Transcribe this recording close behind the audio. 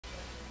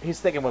He's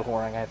sticking with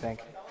Hwoarang, I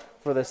think,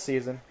 for this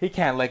season. He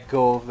can't let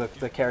go of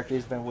the character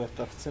he's been with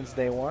since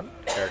day one.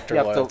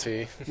 Character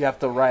loyalty. You have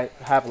to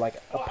have like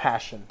a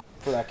passion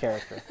for that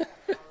character.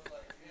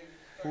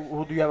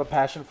 Do you have a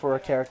passion for a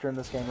character in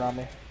this game,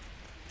 Romney?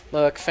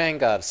 Look, Fang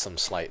got some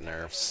slight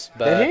nerfs.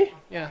 But Did he?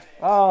 Yeah.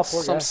 Oh,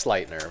 poor guy. Some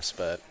slight nerfs,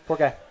 but poor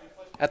guy.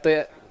 At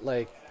the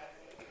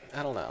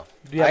I don't know.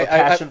 Do you have a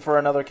passion for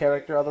another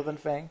character other than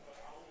Fang?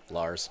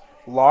 Lars.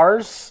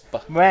 Lars?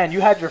 Man,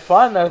 you had your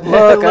fun.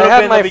 Look, I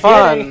had my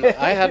fun.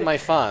 I had my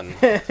fun.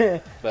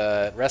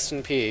 But rest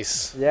in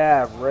peace.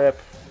 Yeah, rip.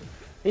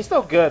 He's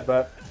still good,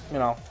 but, you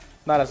know,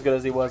 not as good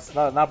as he was.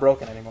 Not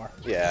broken anymore.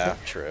 Yeah,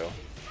 true.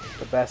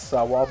 The best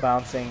wall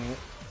bouncing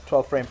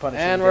 12-frame punishing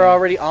And we're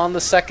already on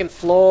the second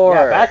floor.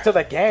 Yeah, back to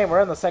the game.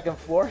 We're on the second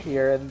floor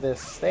here in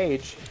this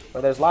stage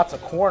where there's lots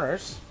of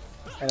corners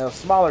and a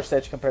smaller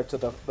stage compared to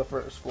the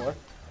first floor,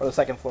 or the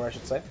second floor, I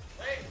should say.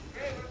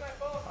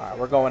 All right,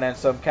 we're going in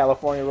some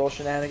California roll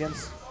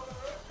shenanigans.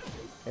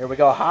 Here we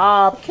go.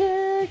 Hop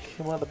kick.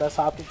 One of the best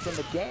hop kicks in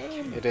the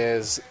game. It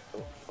is.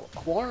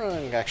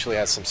 Hwoarang actually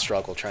has some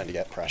struggle trying to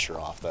get pressure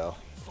off, though.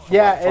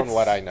 From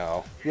what I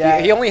know.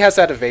 Yeah. He only has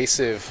that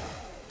evasive,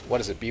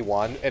 what is it,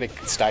 B1, and it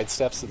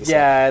sidesteps to the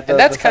side. And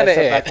that's kind of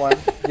it.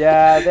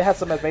 Yeah, they had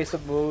some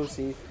evasive moves.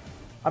 He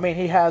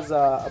has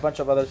a bunch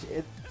of others.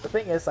 The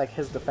thing is, like,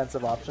 his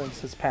defensive options,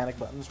 his panic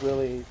buttons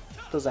really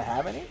doesn't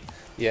have any.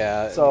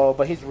 Yeah. So,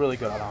 but he's really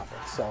good on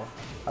offense. So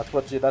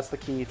that's the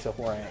key to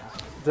Hwoarang.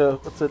 To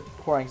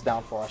Hwoarang's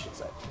downfall, I should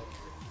say.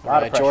 All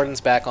right, Jordan's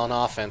back on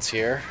offense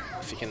here.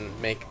 If he can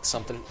make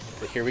something,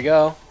 here we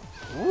go.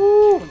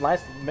 Woo!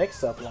 Nice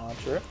mix-up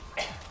launcher.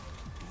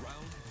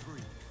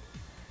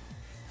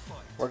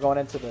 We're going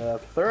into the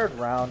third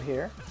round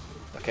here.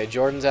 Okay,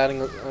 Jordan's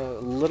adding a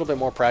little bit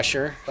more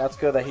pressure. That's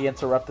good that he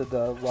interrupted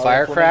the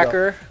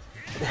firecracker.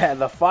 Yeah,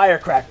 the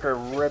firecracker,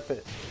 rip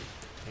it.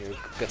 Here,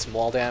 get some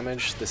wall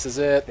damage. This is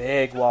it.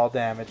 Big wall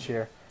damage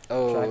here.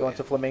 Oh. Trying to go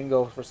into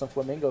Flamingo for some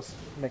Flamingo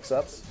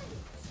mix-ups.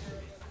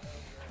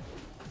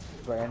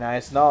 Very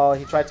nice. No,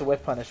 he tried to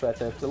whip punish right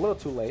there. It's a little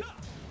too late.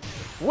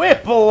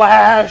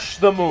 Whiplash,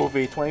 the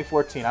movie,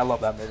 2014. I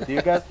love that movie. Do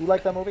you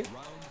like that movie?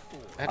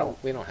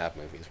 We don't have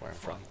movies where I'm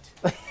from.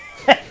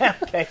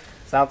 Okay,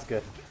 sounds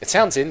good. It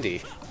sounds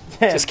indie.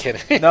 Just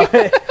kidding. No,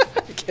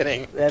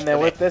 kidding. And then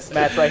with this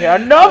match right here,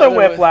 another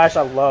Whiplash.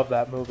 I love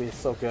that movie. It's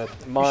so good.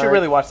 You should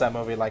really watch that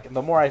movie. Like,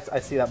 the more I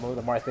see that movie,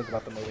 the more I think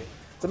about the movie.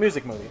 It's a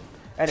music movie.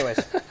 Anyways,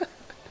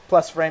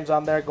 plus frames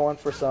on there, going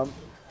for some.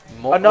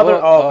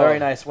 Very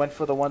nice. Went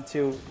for the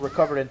 1-2,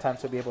 recovered in time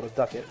to be able to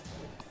duck it.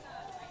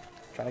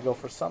 Trying to go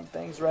for some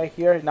things right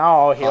here.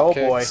 Now, oh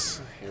boy.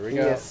 Here we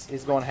go.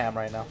 He's going ham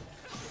right now.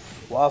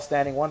 While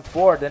standing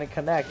 1-4, didn't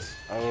connect.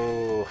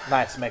 Oh.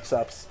 Nice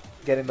mix-ups.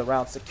 Getting the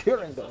round,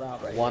 securing the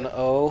round right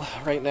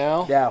 1-0 right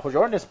now. Yeah,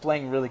 Jordan is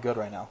playing really good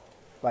right now.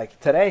 Like,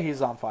 today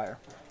he's on fire.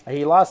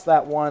 He lost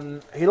that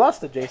one. He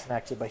lost to Jason,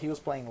 actually, but he was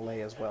playing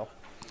Lei as well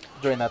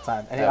during that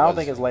time. And I don't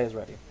think his Lei is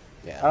ready.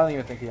 Yeah. I don't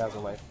even think he has a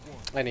Lei.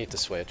 I need to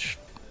switch.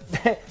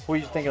 Who are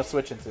you thinking of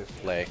switching to?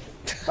 Lei.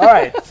 All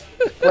right.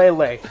 Play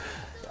Lei.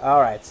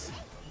 All right.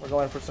 We're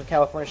going for some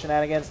California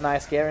shenanigans.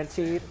 Nice,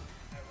 guaranteed.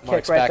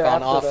 Mark's back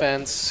on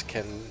offense.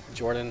 Can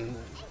Jordan...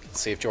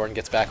 see if Jordan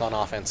gets back on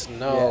offense.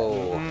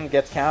 No. Yeah.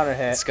 Gets counter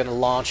hit. It's going to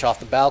launch off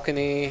the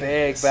balcony.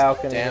 Big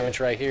balcony damage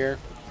right here.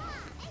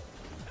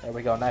 There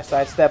we go. Nice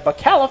sidestep. But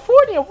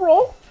California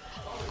roll.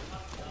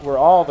 Where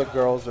all the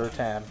girls are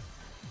tan.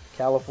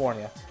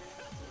 California.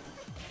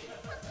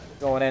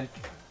 Going in.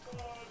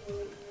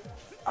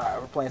 All right,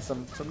 we're playing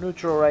some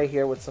neutral right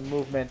here with some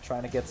movement,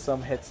 trying to get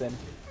some hits in.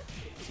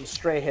 Some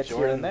stray hits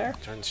here and there.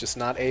 Jordan's just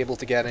not able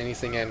to get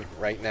anything in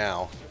right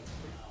now.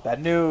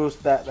 That new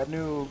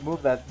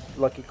move that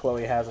Lucky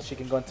Chloe has, that she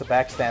can go into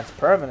back stance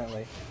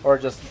permanently, or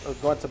just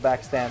go into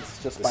back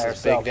stance just by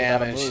herself. Big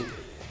damage.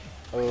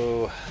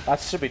 Oh, that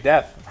should be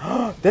death.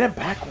 Didn't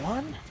back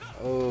one.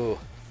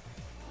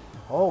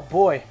 Oh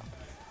boy.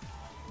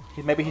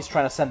 Maybe he's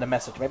trying to send a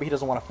message. Maybe he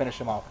doesn't want to finish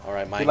him off. All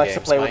right, he likes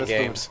to play with his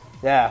food.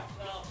 Yeah,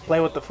 play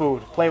with the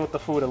food. Play with the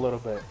food a little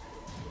bit.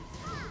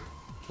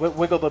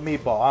 Wiggle the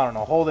meatball. I don't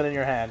know. Hold it in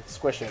your hand.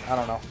 Squish it. I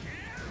don't know.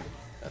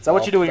 Is that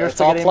what you do with your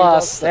spaghetti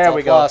meatballs? There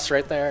we go. Plus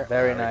right there.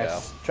 Very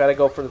nice. Try to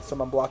go for some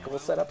unblockable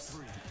setups.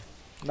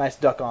 Nice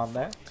duck on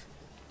there.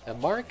 And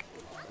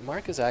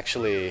Mark is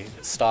actually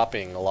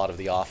stopping a lot of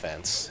the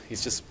offense.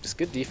 He's just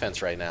good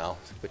defense right now,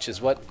 which is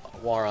what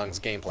Hwoarang's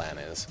game plan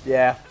is.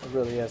 Yeah, it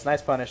really is.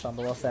 Nice punish on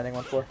the well standing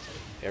 1-4.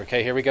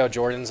 Okay, here we go.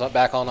 Jordan's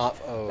back on off.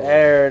 Oh.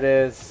 There it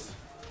is.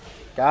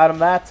 Got him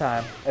that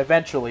time.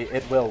 Eventually,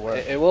 it will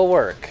work. It will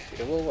work.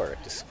 It will work.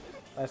 Just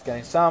nice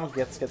getting some.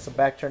 Get some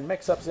back turn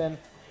mix-ups in.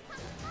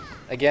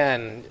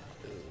 Again,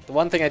 the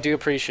one thing I do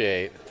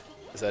appreciate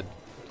is that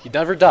he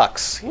never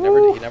ducks. He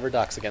never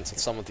ducks against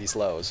some of these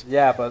lows.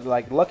 Yeah, but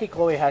like Lucky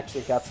Chloe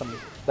actually got some.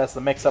 That's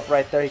the mix-up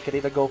right there. He could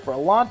either go for a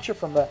launcher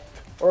from the,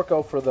 or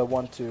go for the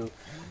 1-2,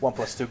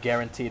 1+2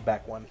 guaranteed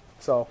back one.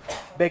 So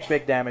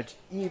big damage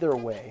either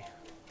way.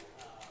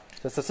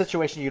 It's a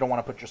situation you don't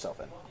want to put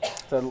yourself in.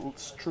 It's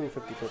a true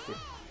 50-50.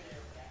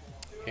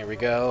 Here we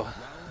go.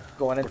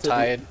 Going into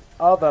tied. the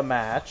other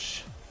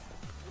match.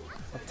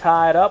 We're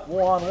tied up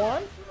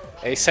 1-1.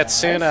 Hey,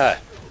 Setsuna, nice.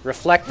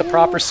 Reflect the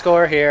proper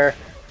score here.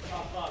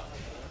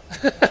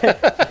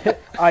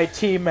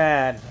 IT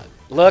man.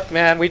 Look,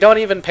 man, we don't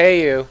even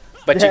pay you,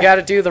 but you got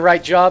to do the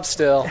right job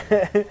still.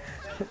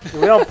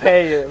 We don't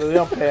pay you. We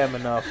don't pay him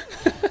enough.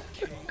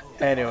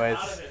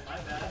 Anyways,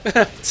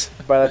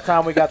 by the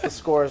time we got the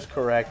scores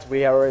correct,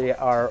 we already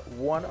are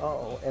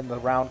 1-0 in the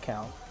round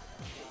count.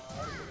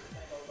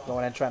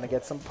 Going in, trying to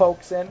get some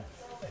pokes in,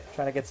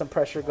 trying to get some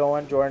pressure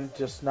going. Jordan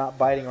just not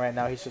biting right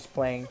now. He's just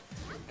playing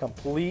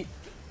complete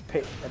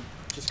patience.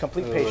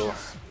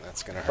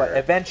 That's gonna hurt. But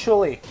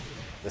eventually,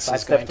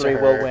 step 3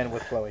 will win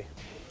with Chloe.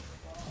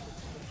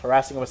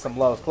 Harassing him with some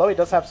lows. Chloe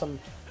does have some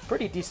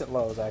pretty decent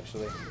lows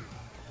actually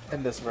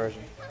in this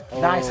version.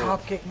 Nice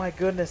hop kick, my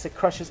goodness, it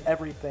crushes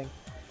everything.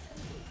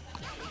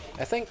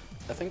 I think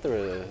there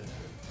was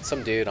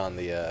some dude on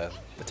the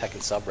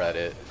Tekken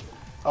subreddit.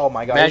 Oh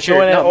my god, he's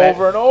doing it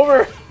over and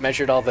over.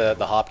 Measured all the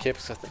hop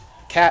kicks. I think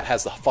Kat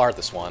has the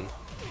farthest one.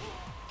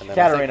 And then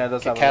Katarina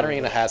does have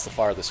Katarina has the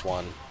farthest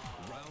one.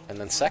 And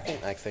then second,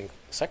 I think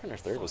second or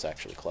third was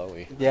actually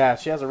Chloe. Yeah,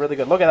 she has a really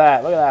good. Look at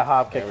that! Look at that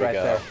hop kick right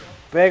there.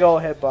 Big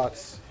old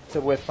hitbox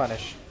to whiff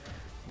punish.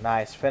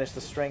 Nice. Finish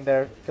the string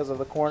there because of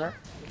the corner.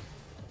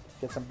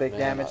 Get some big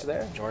damage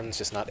there. Jordan's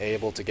just not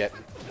able to get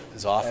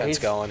his offense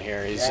going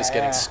here. He's just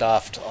getting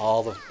stuffed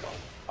all the.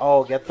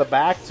 Oh, get the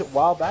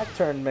wild back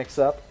turn mix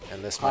up.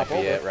 And this might be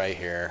it right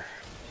here.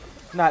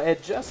 Not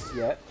it just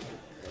yet.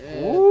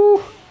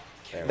 Woo!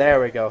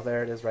 There we go.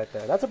 There it is right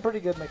there. That's a pretty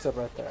good mix up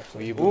right there.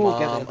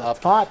 WeeabooMom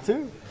up taunt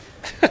too.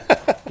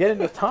 Getting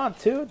the taunt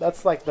too.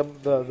 That's like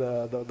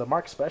the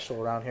Mark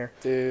special around here.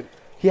 Dude.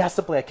 He has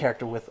to play a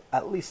character with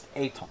at least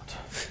a taunt.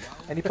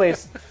 And he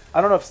plays,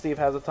 I don't know if Steve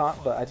has a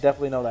taunt, but I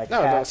definitely know that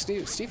No,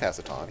 Steve has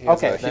a taunt. He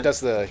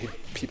does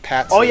he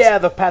pats oh yeah,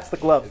 pats the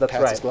gloves, that's right.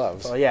 Pats his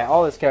gloves. So yeah,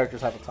 all his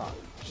characters have a taunt.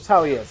 Which is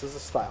how he is, this is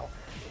his style.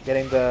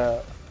 Getting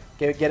the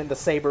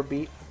saber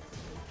beat.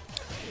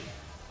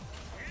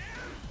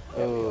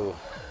 Oh.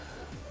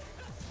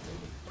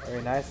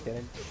 Very nice,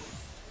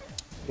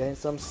 getting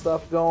some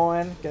stuff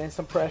going, getting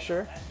some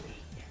pressure.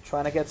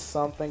 Trying to get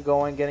something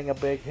going, getting a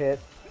big hit.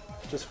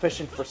 Just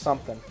fishing for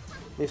something.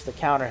 At least a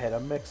counter hit, a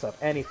mix-up,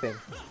 anything.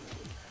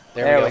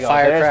 There we go.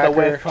 Firecracker. There's the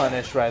whip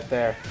punish right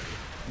there.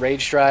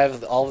 Rage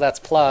drive, all of that's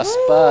plus,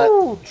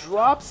 but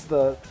drops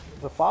the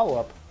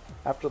follow-up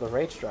after the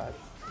rage drive.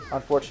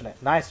 Unfortunate.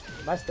 Nice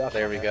duck.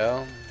 There we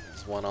go.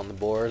 There's one on the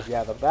board.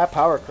 Yeah, that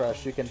power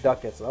crush, you can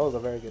duck it, so that was a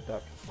very good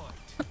duck.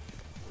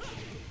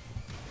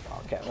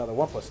 Okay, another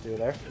 1+2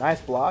 there.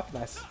 Nice block.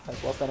 Nice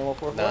well standing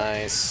 1-4-4.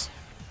 Nice.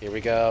 Here we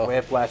go.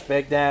 Whiplash,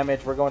 big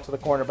damage. We're going to the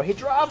corner, but he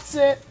drops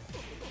it.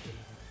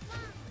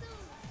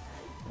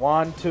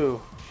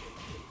 1-2.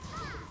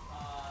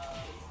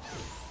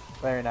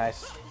 Very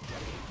nice.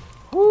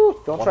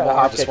 Woo! Don't try to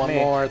hop kick me. Just one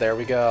more. There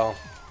we go.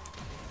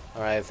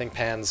 All right, I think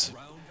Pan.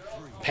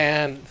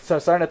 So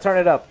starting to turn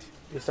it up.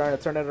 He's starting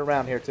to turn it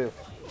around here too.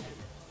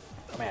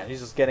 Oh, man, he's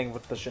just getting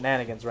with the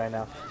shenanigans right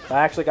now. I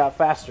actually got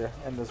faster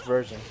in this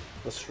version.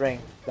 The string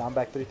down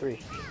back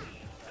 3-3.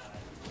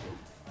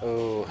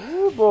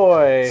 Oh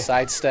boy!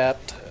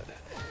 Sidestepped.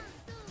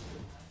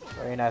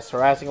 Very nice.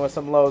 Harassing with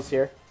some lows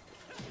here.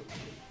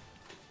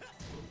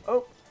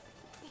 Oh.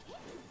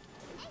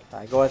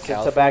 Go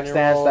into back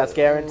stance. That's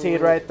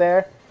guaranteed right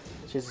there.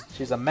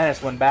 She's a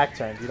menace when back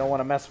turned. You don't want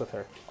to mess with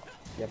her.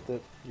 You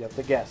have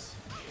to guess.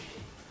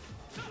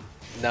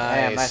 Nice.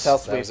 Damn, nice L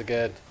sweep. That was a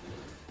good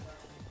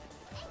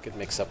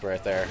mix up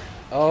right there.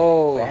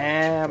 Oh.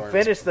 Bam!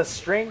 Finish the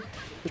string.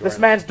 This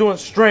man's doing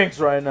strings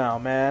right now,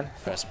 man.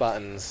 Press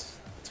buttons.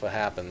 That's what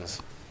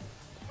happens.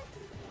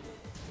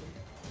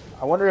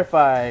 I wonder if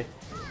I'm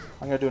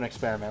gonna do an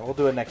experiment. We'll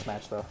do it next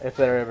match though, if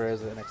there ever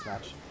is a next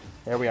match.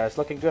 There we are. It's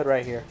looking good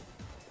right here.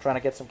 Trying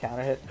to get some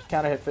counter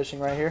hit fishing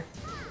right here.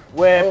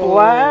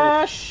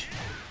 Whiplash.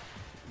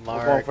 Mark.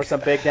 We're going for some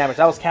big damage.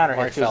 That was counter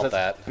hit too. Felt so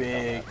that.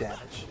 Big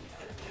damage.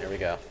 Here we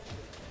go.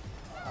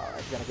 All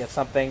right, gonna get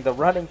something. The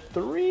running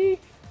 3.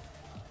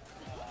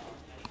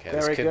 Okay,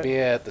 this could be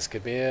it. This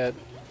could be it.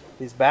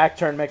 These back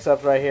turn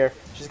mix-ups right here.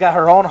 She's got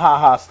her own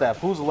haha step.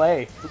 Who's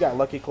Lay? We got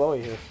Lucky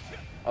Chloe here.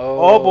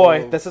 Oh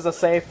boy, this is a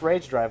safe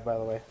rage drive, by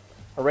the way.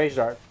 A rage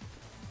dart.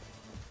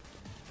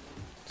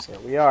 So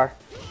here we are.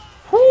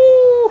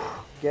 Woo!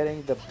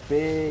 Getting the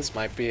big. This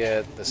might be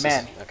it. This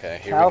man. Is, okay,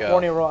 here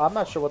California we go. roll. I'm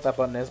not sure what that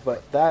button is,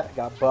 but that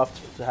got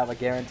buffed to have a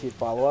guaranteed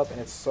follow-up, and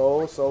it's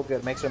so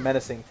good. Makes her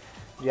menacing.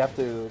 You have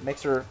to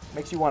makes you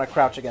want to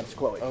crouch against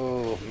Chloe.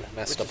 Oh,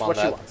 messed up on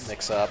that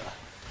mix-up.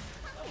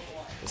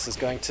 This is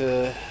going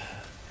to.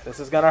 This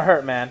is gonna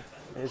hurt, man.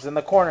 He's in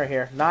the corner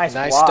here. Nice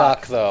block.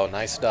 Duck, though.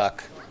 Nice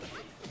duck.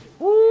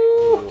 Woo!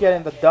 Ooh.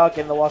 Getting the duck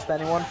in the wall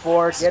standing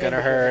 1-4. It's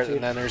gonna hurt.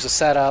 And then there's a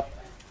setup.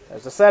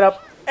 There's a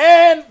setup.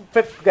 And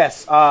fifth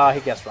guess.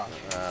 He guessed wrong.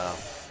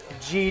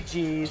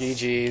 GG's.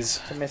 GG's.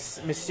 To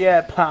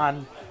Monsieur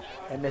Pan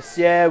and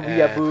Monsieur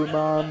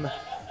WeeabooMom.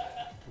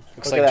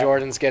 Looks like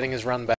Jordan's getting his run back.